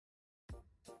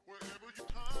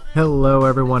Hello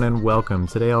everyone and welcome.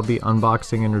 Today I'll be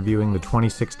unboxing and reviewing the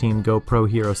 2016 GoPro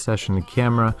Hero Session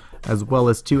camera, as well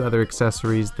as two other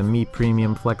accessories, the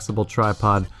MiPremium flexible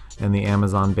tripod and the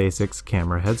Amazon Basics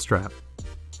camera head strap.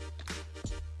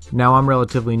 Now I'm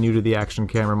relatively new to the action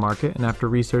camera market, and after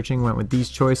researching went with these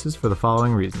choices for the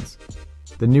following reasons.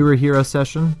 The newer Hero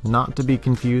Session, not to be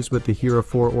confused with the Hero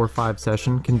 4 or 5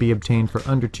 Session, can be obtained for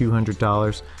under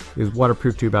 $200, is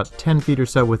waterproof to about 10 feet or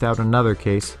so without another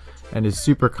case, and is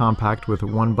super compact with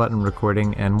one button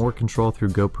recording and more control through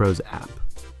GoPro's app.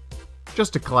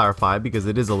 Just to clarify, because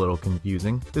it is a little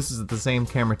confusing, this is the same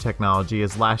camera technology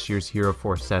as last year's Hero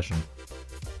 4 Session.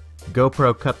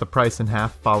 GoPro cut the price in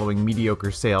half following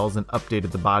mediocre sales and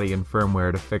updated the body and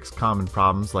firmware to fix common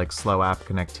problems like slow app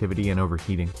connectivity and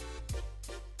overheating.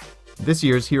 This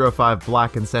year's Hero 5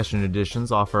 Black and Session editions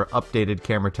offer updated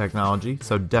camera technology,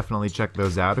 so definitely check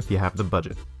those out if you have the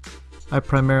budget. I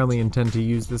primarily intend to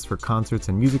use this for concerts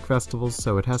and music festivals,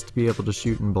 so it has to be able to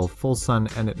shoot in both full sun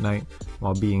and at night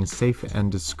while being safe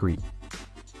and discreet.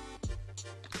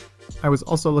 I was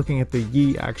also looking at the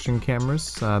Yi action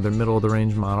cameras. Their middle of the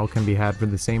range model can be had for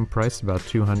the same price, about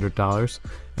 $200,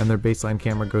 and their baseline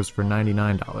camera goes for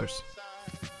 $99.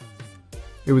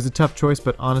 It was a tough choice,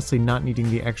 but honestly not needing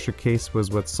the extra case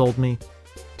was what sold me.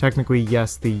 Technically,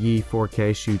 yes, the Yi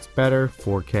 4K shoots better,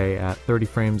 4K at 30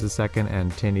 frames a second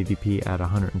and 1080p at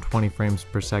 120 frames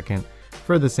per second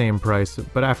for the same price,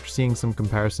 but after seeing some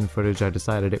comparison footage I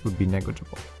decided it would be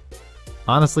negligible.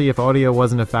 Honestly, if audio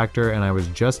wasn't a factor and I was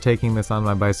just taking this on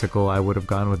my bicycle, I would have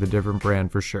gone with a different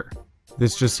brand for sure.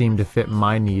 This just seemed to fit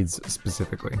my needs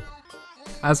specifically.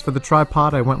 As for the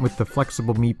tripod, I went with the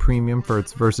flexible MiPremium for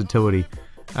its versatility.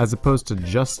 As opposed to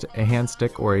just a hand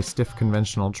stick or a stiff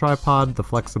conventional tripod, the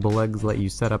flexible legs let you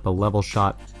set up a level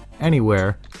shot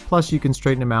anywhere, plus you can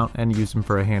straighten them out and use them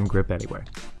for a hand grip anyway.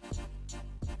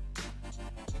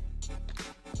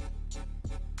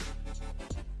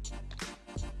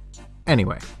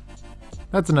 Anyway,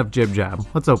 that's enough jib-jab.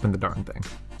 Let's open the darn thing.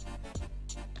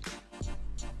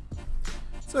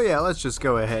 So yeah, let's just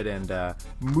go ahead and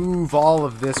move all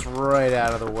of this right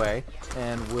out of the way,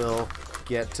 and we'll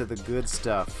get to the good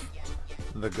stuff,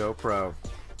 the GoPro.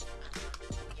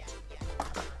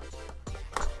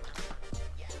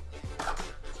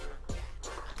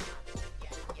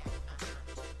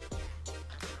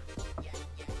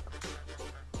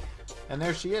 And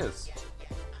there she is.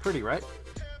 Pretty, right?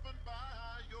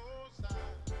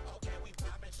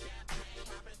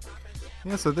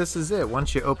 Yeah, so this is it.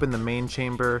 Once you open the main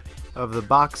chamber of the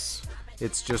box,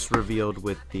 it's just revealed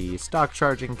with the stock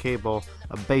charging cable,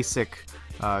 a basic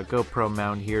GoPro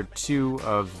mount here, two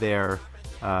of their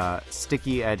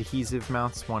sticky adhesive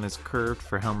mounts. One is curved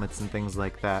for helmets and things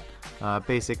like that,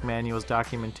 basic manuals,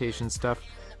 documentation stuff,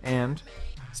 and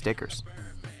stickers.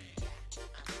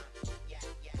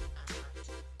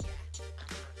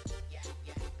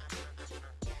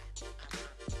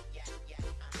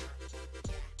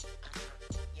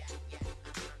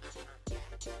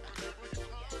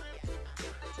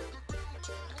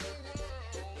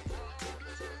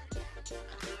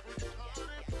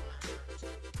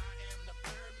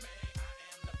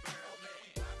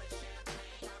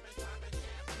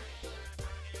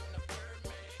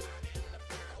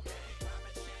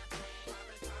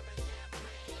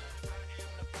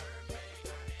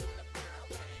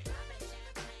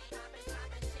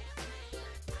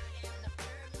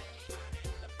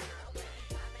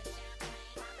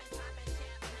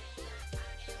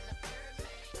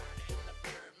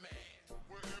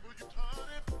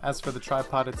 As for the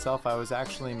tripod itself, I was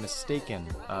actually mistaken.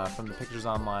 From the pictures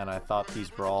online, I thought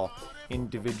these were all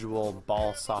individual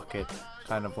ball socket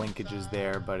kind of linkages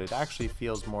there, but it actually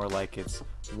feels more like it's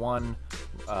one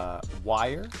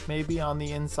wire maybe on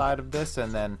the inside of this,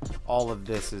 and then all of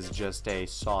this is just a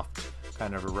soft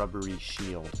kind of a rubbery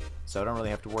shield. So I don't really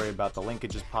have to worry about the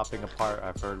linkages popping apart.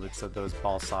 I've heard with those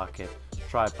ball socket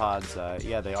tripods,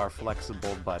 yeah, they are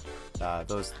flexible, but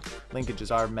those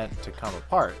linkages are meant to come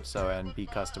apart and be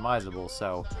customizable,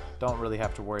 so don't really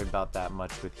have to worry about that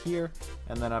much with here.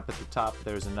 And then up at the top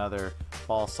there's another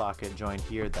ball socket joint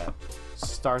here that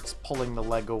starts pulling the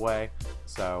leg away.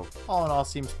 So all in all,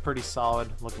 seems pretty solid.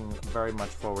 Looking very much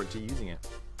forward to using it.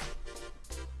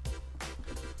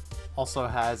 Also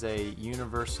has a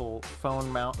universal phone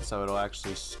mount, so it'll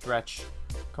actually stretch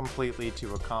completely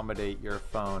to accommodate your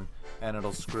phone, and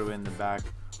it'll screw in the back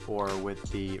or with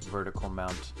the vertical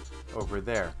mount over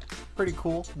there. Pretty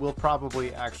cool. We'll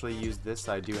probably actually use this.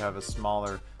 I do have a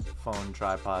smaller phone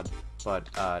tripod, but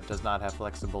it does not have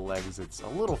flexible legs. It's a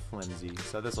little flimsy,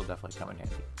 so this will definitely come in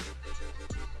handy.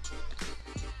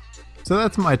 So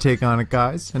that's my take on it,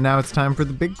 guys, and now it's time for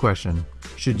the big question.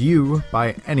 Should you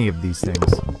buy any of these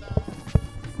things?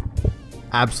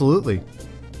 Absolutely.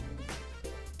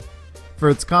 For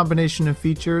its combination of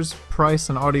features, price,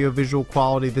 and audio-visual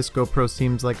quality, this GoPro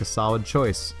seems like a solid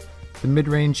choice. The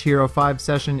mid-range Hero 5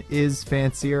 session is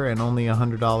fancier and only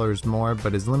 $100 more,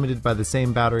 but is limited by the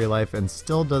same battery life and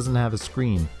still doesn't have a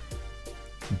screen.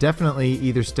 Definitely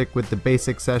either stick with the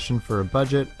basic session for a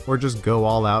budget, or just go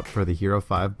all out for the Hero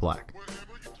 5 Black.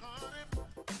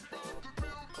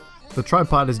 The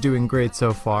tripod is doing great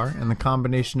so far, and the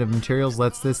combination of materials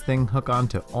lets this thing hook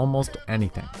onto almost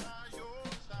anything.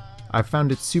 I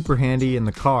found it super handy in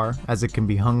the car, as it can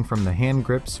be hung from the hand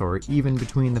grips or even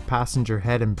between the passenger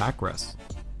head and backrests.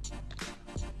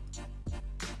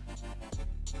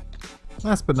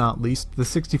 Last but not least, the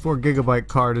 64GB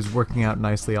card is working out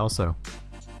nicely also.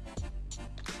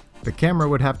 The camera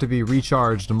would have to be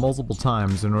recharged multiple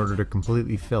times in order to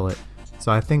completely fill it,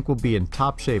 so I think we'll be in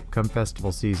top shape come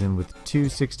festival season with two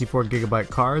 64GB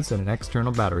cards and an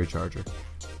external battery charger.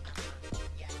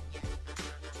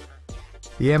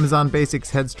 The Amazon Basics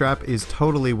head strap is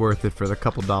totally worth it for the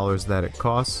couple dollars that it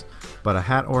costs, but a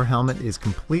hat or helmet is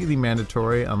completely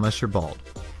mandatory unless you're bald.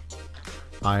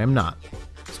 I am not,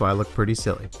 so I look pretty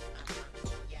silly.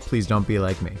 Please don't be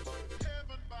like me.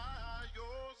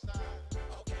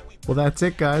 Well, that's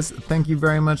it, guys. Thank you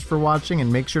very much for watching,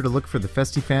 and make sure to look for the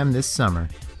Festie fam this summer.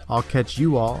 I'll catch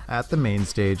you all at the main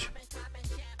stage.